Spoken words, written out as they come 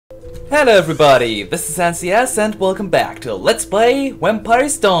Hello everybody, this is NCS and welcome back to Let's Play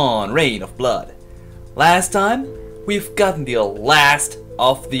Vampire's Dawn Reign of Blood. Last time, we've gotten the last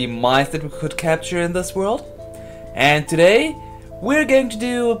of the mines that we could capture in this world. And today, we're going to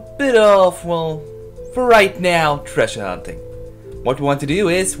do a bit of, well, for right now, treasure hunting. What we want to do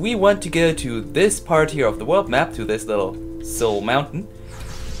is, we want to go to this part here of the world map, to this little Soul Mountain.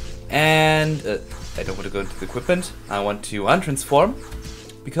 And, I don't want to go into the equipment, I want to untransform.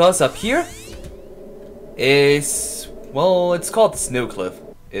 Because up here is, well, it's called the Snow Cliff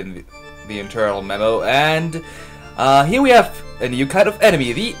in the internal memo, and here we have a new kind of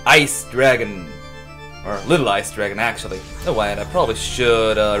enemy, the Ice Dragon, or Little Ice Dragon actually. Oh, and I probably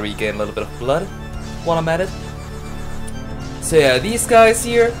should regain a little bit of blood while I'm at it. So yeah, these guys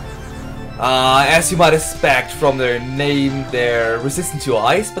here, as you might expect from their name, they're resistant to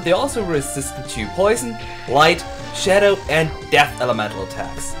ice, but they're also resistant to poison, light, shadow, and death elemental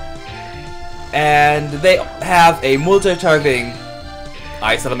attacks. And they have a multi-targeting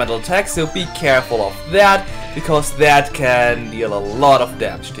ice elemental attack, so be careful of that, because that can deal a lot of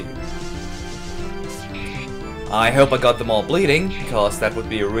damage to you. I hope I got them all bleeding, because that would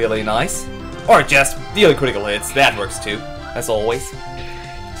be really nice. Or just dealing critical hits, that works too, as always.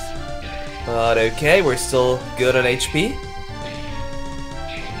 But okay, we're still good on HP.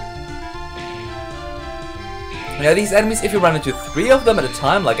 Now these enemies, if you run into 3 of them at a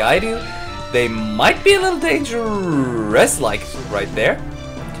time like I do, they might be a little dangerous, like right there.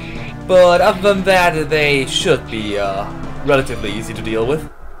 But other than that, they should be relatively easy to deal with.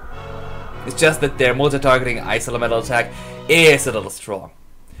 It's just that their multi-targeting ice elemental attack is a little strong.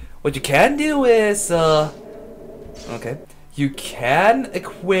 What you can do is, okay, you can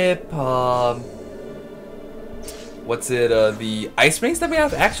equip, the ice rings that we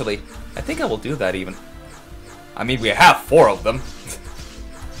have? Actually, I think I will do that even. I mean, we have 4 of them.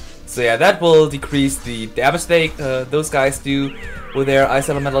 So yeah, that will decrease the damage those guys do with their ice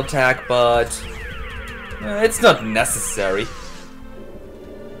elemental attack, but it's not necessary.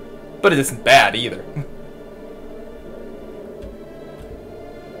 But it isn't bad either.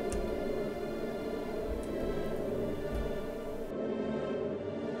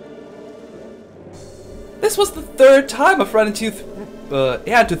 This was the 3rd time I've run into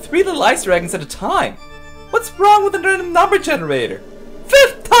 3 little ice dragons at a time. What's wrong with the random number generator?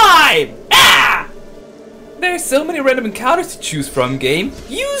 5th time! Ah! There's so many random encounters to choose from, game.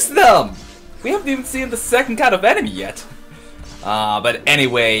 Use them! We haven't even seen the 2nd kind of enemy yet. But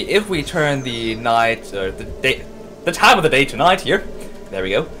anyway, if we turn the night, or the time of the day to night here, there we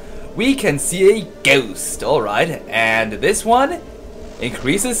go, we can see a ghost, alright, and this one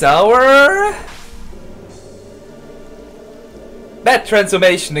increases our bat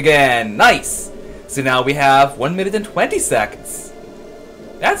transformation again, nice! So now we have 1 minute and 20 seconds.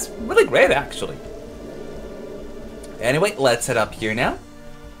 That's really great, actually. Anyway, let's head up here now.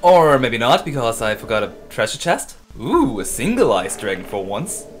 Or maybe not, because I forgot a treasure chest. Ooh, a single ice dragon for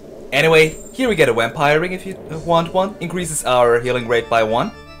once. Anyway, here we get a vampire ring if you want one. Increases our healing rate by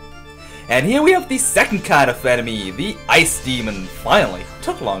 1. And here we have the 2nd kind of enemy, the ice demon. Finally,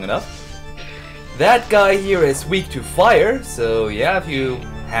 took long enough. That guy here is weak to fire, so yeah, if you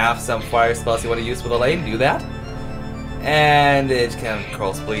have some fire spells you want to use with Elaine, do that. And it can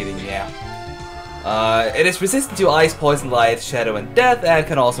cause bleeding, yeah. It is resistant to ice, poison, light, shadow, and death, and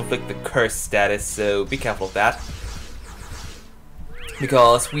can also inflict the curse status, so be careful of that.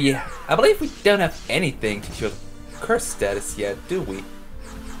 Because I believe we don't have anything to cure the curse status yet, do we?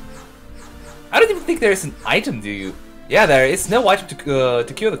 I don't even think there is an item, do you? Yeah, there is no item to cure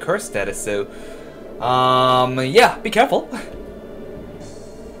the curse status, so yeah, be careful.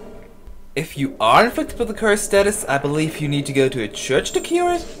 If you are inflicted with the curse status, I believe you need to go to a church to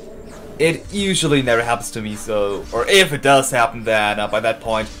cure it. It usually never happens to me, so, or if it does happen, then by that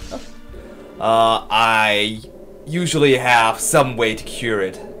point, I usually have some way to cure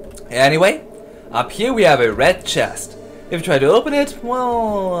it. Anyway, up here we have a red chest. If you try to open it,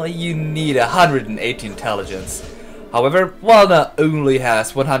 well, you need 180 intelligence. However, Walna only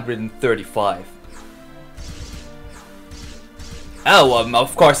has 135. Oh,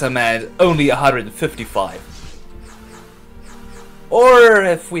 of course I meant only 155. Or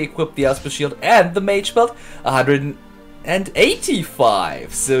if we equip the Esper Shield and the Mage Belt,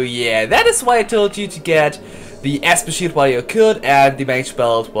 185. So yeah, that is why I told you to get the Esper Shield while you could, and the Mage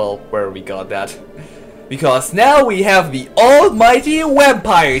Belt, well, where we got that. Because now we have the almighty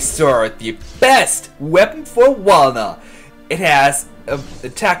Vampire Sword, the best weapon for Walna. It has an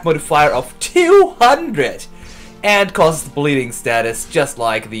attack modifier of 200. and causes bleeding status just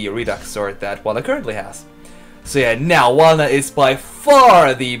like the Redux sword that Walna currently has. So yeah, now Walna is by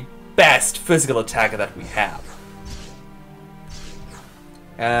far the best physical attacker that we have.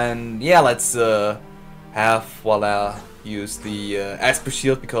 And yeah, let's have Voila use the Esper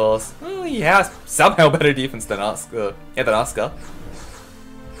Shield because he has somehow better defense than Oscar.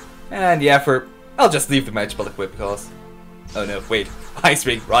 And yeah, I'll just leave the Magic Belt equipped because... Oh no, wait. Ice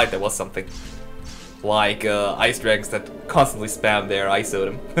Ring, right, there was something. Like Ice Dragons that constantly spam their Ice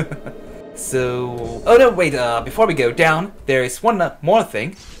Totem. So... Oh no, wait, before we go down, there is one more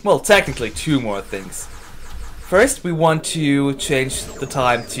thing. Well, technically two more things. First, we want to change the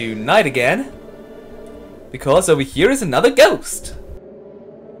time to night again. Because over here is another ghost.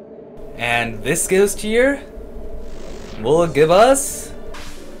 And this ghost here will give us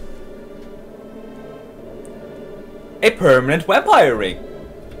a permanent vampire ring.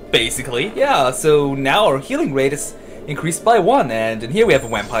 Basically, yeah, so now our healing rate is increased by 1, and in here we have a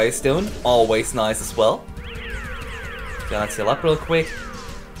vampire stone, always nice as well. So let's heal up real quick.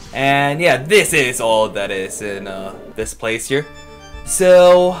 And yeah, this is all that is in this place here.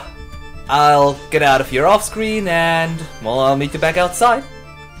 So I'll get out of here off screen and, well, I'll meet you back outside.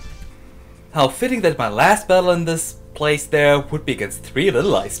 How fitting that my last battle in this place there would be against 3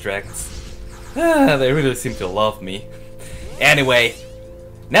 little ice dragons. They really seem to love me. Anyway,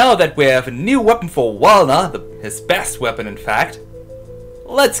 now that we have a new weapon for Walna, his best weapon in fact,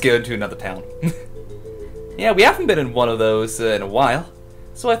 let's go into another town. Yeah, we haven't been in one of those in a while,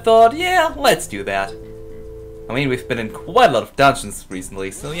 so I thought, yeah, let's do that. I mean, we've been in quite a lot of dungeons recently,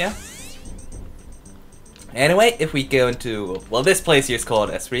 so yeah. Anyway, if we go into, well, this place here is called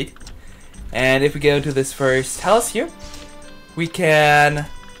Esric, and if we go into this first house here, we can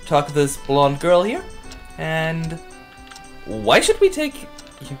talk to this blonde girl here, and why should we take you?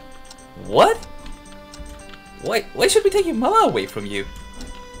 What? Why should we take your mama away from you?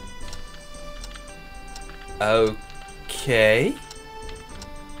 Okay.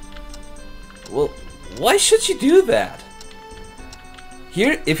 Well, why should you do that?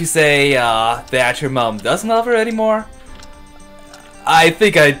 Here, if you say that your mom doesn't love her anymore, I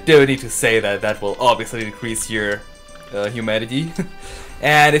think I don't need to say that. That will obviously decrease your humanity.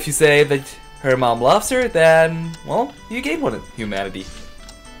 And if you say that her mom loves her, then, well, you gain 1 humanity.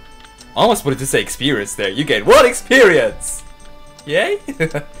 Almost wanted to say experience there. You gain 1 experience! Yay?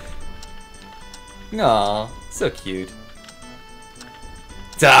 Aw, so cute.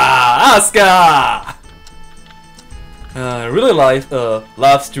 Ta, Asuka! Really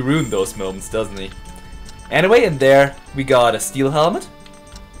loves to ruin those moments, doesn't he? Anyway, in there we got a steel helmet.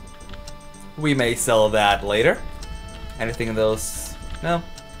 We may sell that later. Anything in those? No?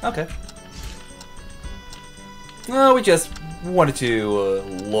 Okay. Well, we just wanted to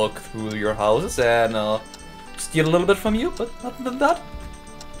look through your houses and steal a little bit from you, but other than that...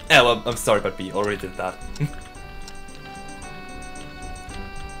 Oh, I'm sorry, but we already did that.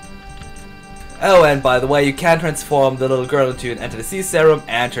 Oh, and by the way, you can transform the little girl into an Anti-Disease Serum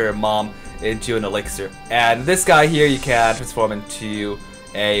and her mom into an elixir. And this guy here you can transform into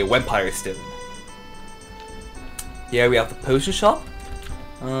a Vampire Stone. Here we have the potion shop.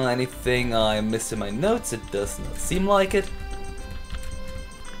 Anything I missed in my notes? It does not seem like it.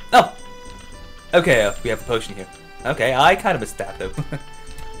 Oh! Okay, we have a potion here. Okay, I kind of missed that though.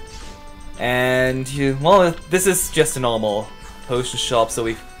 And, well, this is just a normal potion shop, so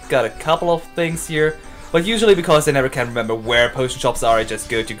we've got a couple of things here. But usually because I never can remember where potion shops are, I just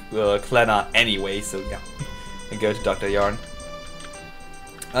go to Klena anyway, so yeah. And go to Dr. Yarn.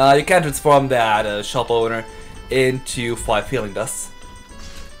 You can transform that shop owner into 5 healing dusts.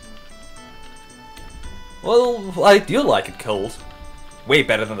 Well, I do like it cold. Way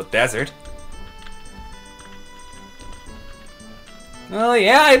better than the desert. Well,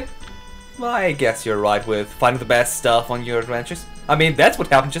 yeah, I guess you're right with finding the best stuff on your adventures. I mean, that's what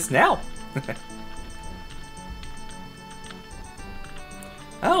happened just now.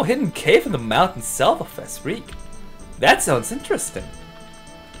 Oh, hidden cave in the mountain south of Esric. That sounds interesting.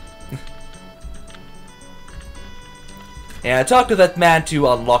 Yeah, talk to that man to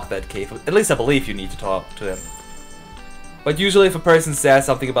unlock that cave. At least I believe you need to talk to him. But usually if a person says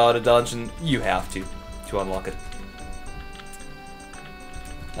something about a dungeon, you have to unlock it.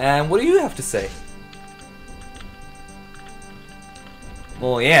 And what do you have to say?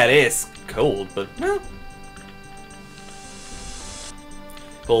 Well, yeah, it is cold, but well.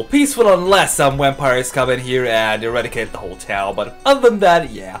 Well, peaceful unless some vampires come in here and eradicate the whole town, but other than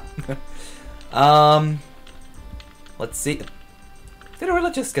that, yeah. Let's see. Did I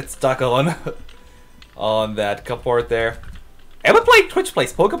really just get stuck on on that cupboard there? Am I playing Twitch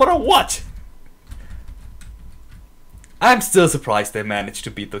Plays Pokemon or what? I'm still surprised they managed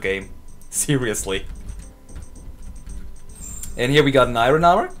to beat the game. Seriously. And here we got an iron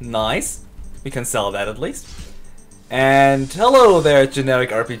armor. Nice. We can sell that at least. And hello there,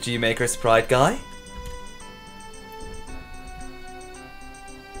 generic RPG Maker sprite guy.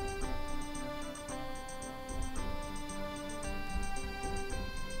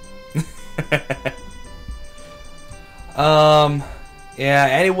 Yeah,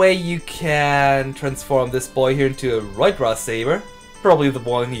 anyway, you can transform this boy here into a Roigra Saber. Probably the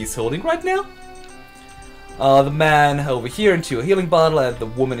one he's holding right now. The man over here into a healing bottle, and the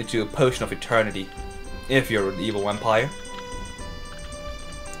woman into a potion of eternity. If you're an evil vampire.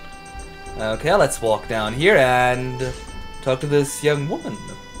 Okay, let's walk down here and talk to this young woman.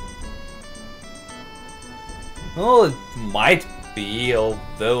 Well, it might be,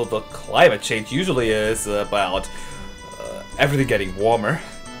 although the climate change usually is about everything getting warmer.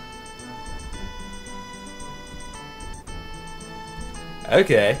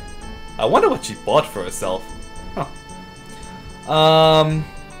 Okay. I wonder what she bought for herself. Huh.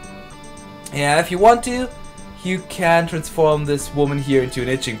 Yeah, if you want to, you can transform this woman here into an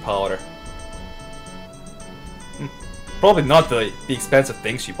itching powder. Probably not the expensive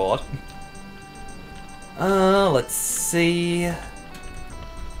things she bought. Let's see.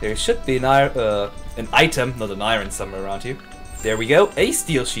 There should be an item, not an iron, somewhere around here. There we go, a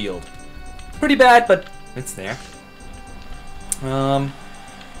steel shield. Pretty bad, but it's there.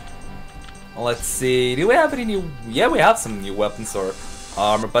 Let's see, do we have any new... Yeah, we have some new weapons or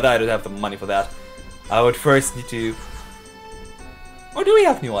armor, but I don't have the money for that. I would first need to... Or do we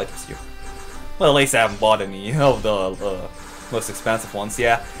have new items here? Well, at least I haven't bought any of the most expensive ones,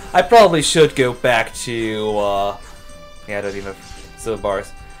 yeah. I probably should go back to... yeah, I don't even have silver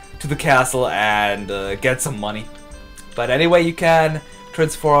bars. To the castle and get some money. But anyway, you can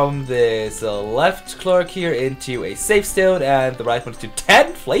transform this left clerk here into a safe stone and the right one to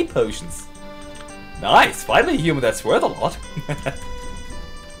 10 flame potions. Nice! Finally a human that's worth a lot.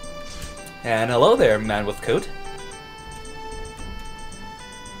 And hello there, man with coat.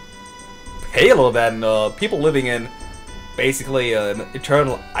 Paler than people living in basically an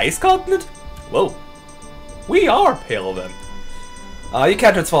eternal ice continent? Whoa. We are paler then. You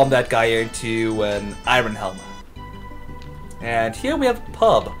can transform that guy into an iron helm. And here we have a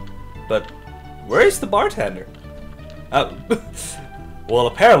pub. But where is the bartender? Oh. Well,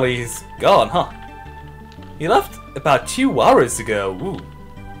 apparently he's gone, huh? He left about 2 hours ago. Ooh.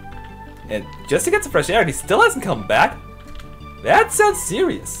 And just to get some fresh air, and he still hasn't come back? That sounds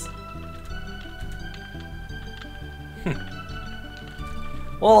serious.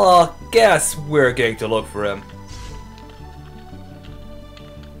 Well, guess we're going to look for him.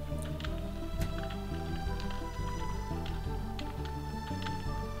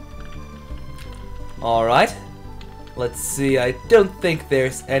 Alright. Let's see, I don't think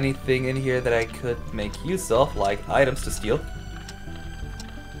there's anything in here that I could make use of, like items to steal.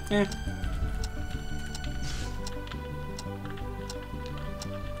 I'm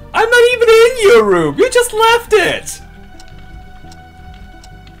not even in your room! You just left it!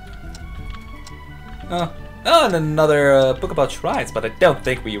 Oh, and another book about shrines, but I don't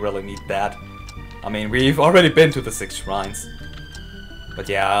think we really need that. I mean, we've already been to the 6 shrines. But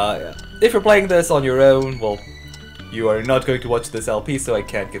yeah, if you're playing this on your own, well, you are not going to watch this LP, so I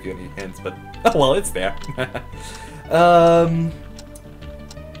can't give you any hints, but, oh well, it's there.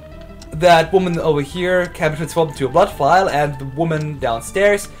 That woman over here can be transformed into a blood vial, and the woman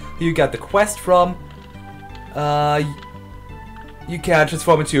downstairs, who you got the quest from, you can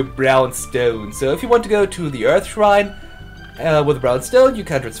transform into a brown stone. So if you want to go to the Earth Shrine with a brown stone, you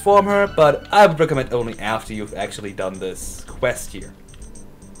can transform her, but I would recommend only after you've actually done this quest here.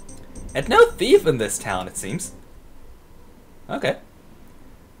 And no thief in this town, it seems. Okay.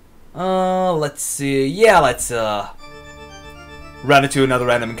 Let's see. Yeah, let's run into another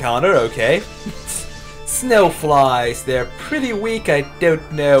random encounter, okay. Snowflies, they're pretty weak, I don't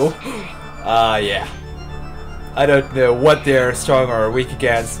know. Yeah. I don't know what they're strong or weak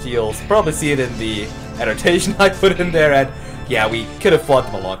against. You'll probably see it in the annotation I put in there, and yeah, we could have fought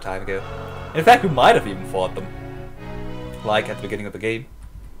them a long time ago. In fact, we might have even fought them. Like at the beginning of the game.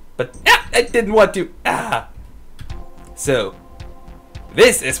 But I didn't want to. So,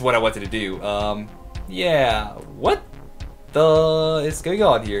 this is what I wanted to do. Yeah, what the is going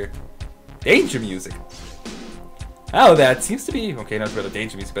on here? Danger music. Oh, that seems to be, okay, not really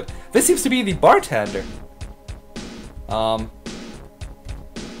danger music, but this seems to be the bartender.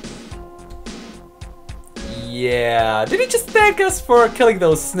 Yeah, did he just thank us for killing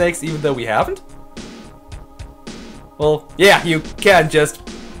those snakes even though we haven't? Well, yeah, you can't just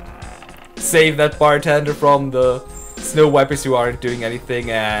save that bartender from the snow wipers who aren't doing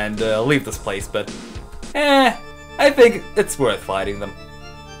anything and leave this place, but I I think it's worth fighting them.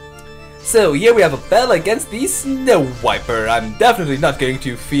 So here we have a battle against the Snow Viper. I'm definitely not going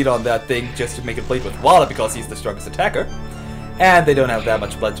to feed on that thing just to make it play with Walla because he's the strongest attacker. And they don't have that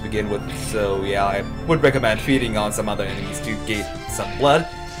much blood to begin with, so yeah, I would recommend feeding on some other enemies to gain some blood.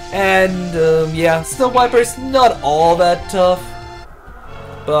 And yeah, Snow Viper's not all that tough,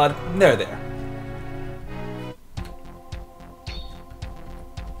 but they're there.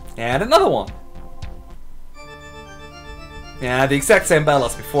 And another one. Yeah, the exact same battle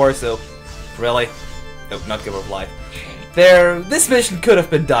as before, so really? Nope, not Giver of Life. This mission could have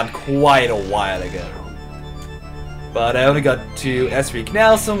been done quite a while ago. But I only got to S-Reek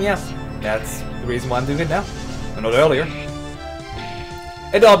now, so yeah, that's the reason why I'm doing it now, and not earlier.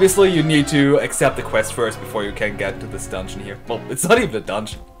 And obviously you need to accept the quest first before you can get to this dungeon here. Well, it's not even a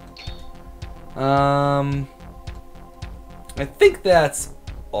dungeon. I think that's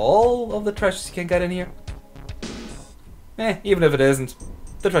all of the treasures you can get in here. Even if it isn't,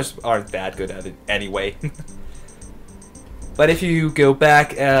 the treasures aren't that good at it anyway. But if you go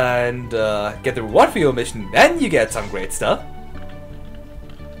back and get the reward for your mission, then you get some great stuff.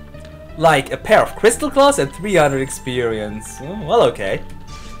 Like a pair of crystal claws and 300 experience. Well, okay.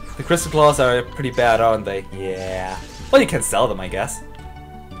 The crystal claws are pretty bad, aren't they? Yeah. Well, you can sell them, I guess.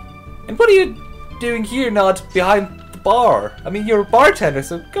 And what are you doing here, not behind the bar? I mean, you're a bartender,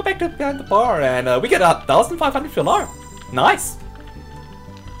 so go back to behind the bar, and we get 1,500 Philar. Nice.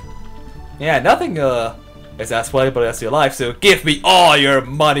 Yeah, nothing is as valuable as your life, so give me all your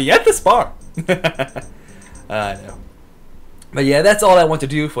money at this bar. I know. But yeah, that's all I want to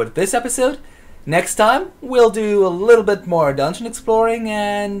do for this episode. Next time, we'll do a little bit more dungeon exploring,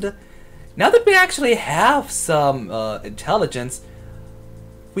 and now that we actually have some intelligence,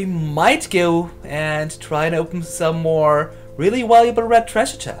 we might go and try and open some more really valuable red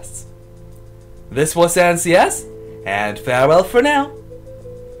treasure chests. This was NCS, and farewell for now.